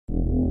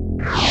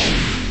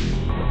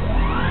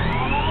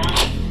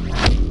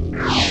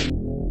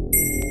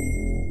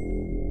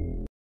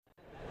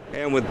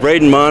I'm with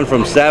Braden Mon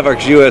from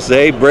Savox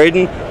USA.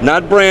 Braden,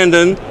 not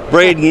Brandon,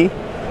 Braden,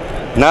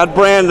 not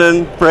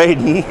Brandon,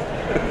 Braden.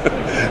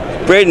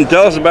 Braden,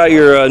 tell us about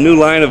your new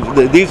line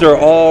of, these are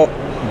all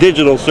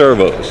digital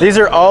servos. These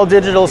are all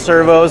digital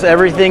servos.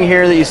 Everything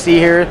here that you see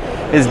here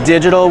is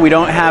digital. We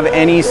don't have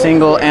any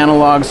single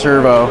analog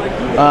servo.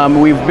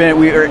 We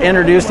were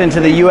introduced into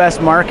the US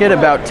market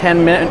about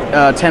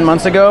 10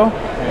 months ago,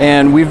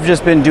 and we've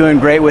just been doing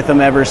great with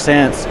them ever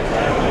since.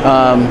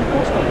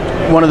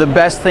 One of the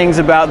best things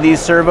about these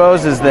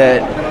servos is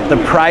that the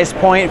price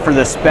point for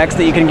the specs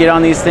that you can get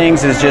on these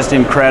things is just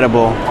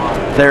incredible.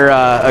 They're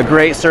a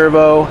great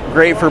servo,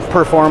 great for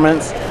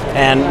performance,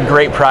 and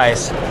great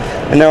price.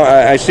 And now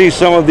I see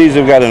some of these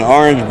have got an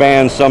orange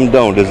band, some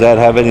don't. Does that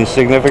have any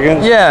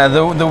significance? Yeah,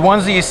 the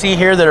ones that you see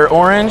here that are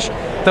orange,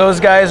 those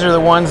guys are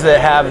the ones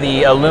that have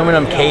the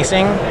aluminum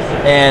casing,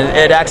 and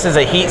it acts as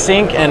a heat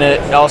sink, and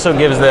it also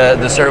gives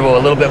the servo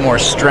a little bit more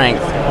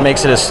strength.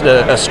 Makes it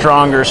a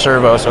stronger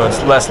servo, so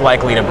it's less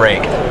likely to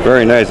break.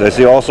 Very nice. I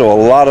see also a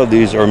lot of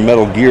these are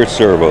Metal Gear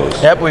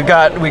servos. Yep, we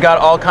got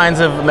all kinds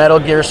of Metal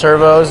Gear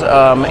servos.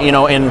 You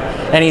know, in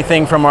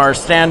anything from our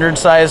standard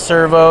size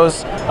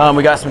servos.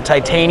 We got some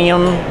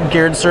titanium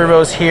geared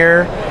servos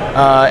here,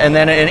 and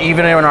then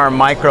even in our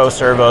micro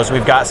servos,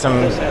 we've got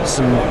some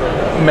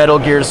Metal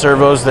Gear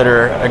servos that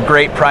are a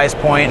great price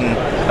point, and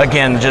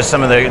again, just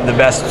some of the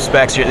best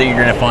specs that you're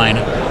going to find.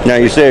 now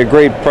you say a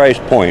great price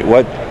point.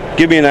 What?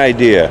 Give me an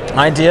idea.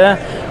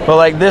 Well,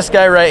 like this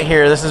guy right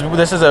here, this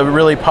is a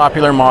really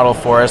popular model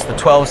for us, the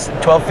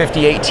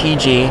 1258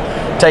 TG.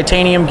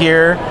 Titanium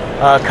gear,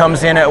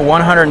 comes in at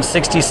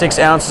 166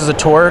 ounces of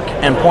torque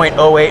and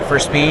 0.08 for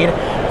speed.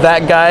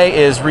 That guy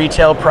is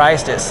retail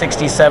priced at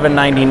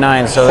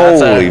 $67.99. So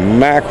holy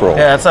mackerel!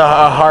 Yeah, that's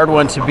a hard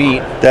one to beat.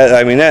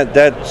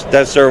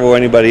 That servo,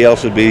 anybody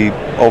else would be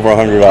over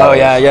 $100. Oh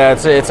yeah,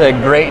 it's a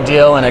great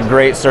deal and a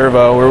great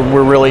servo.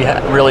 We're really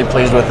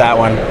pleased with that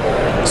one.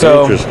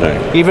 So interesting.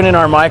 Even in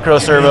our micro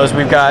servos,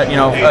 we've got, you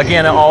know,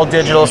 again, an all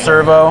digital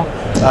servo,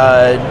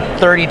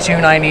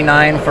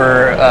 $32.99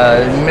 for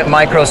a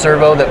micro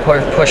servo that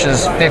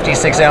pushes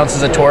 56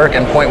 ounces of torque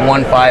and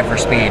 0.15 for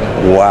speed.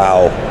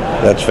 Wow,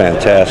 that's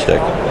fantastic.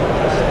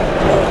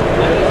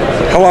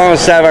 How long has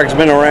Savox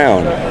been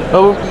around?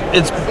 Well,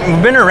 it's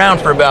been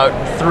around for about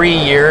 3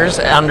 years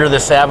under the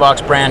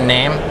Savox brand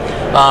name,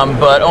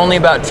 but only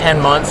about 10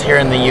 months here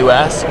in the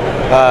US.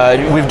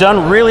 We've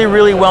done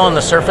really well on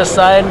the surface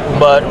side,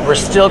 but we're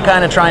still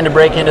kind of trying to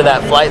break into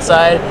that flight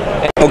side.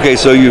 Okay,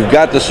 so you've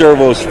got the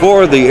servos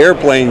for the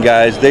airplane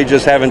guys, they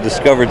just haven't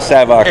discovered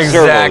Savox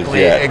servos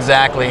yet.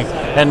 Exactly.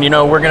 And you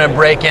know, we're gonna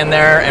break in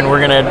there and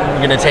we're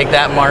gonna take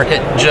that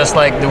market just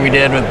like we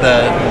did with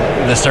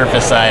the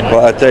surface side.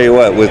 Well, I tell you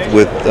what, with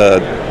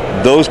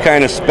those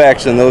kind of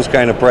specs and those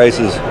kind of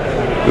prices,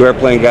 the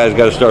airplane guys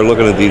got to start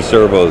looking at these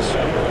servos.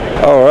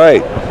 All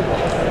right.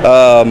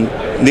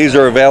 These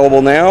are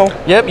available now?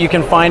 Yep, you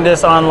can find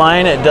us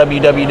online at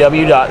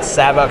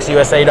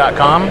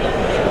www.savoxusa.com,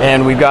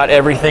 and we've got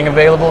everything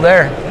available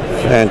there.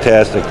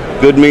 Fantastic.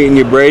 Good meeting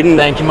you, Braden.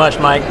 Thank you much,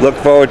 Mike. Look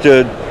forward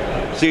to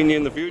seeing you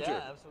in the future.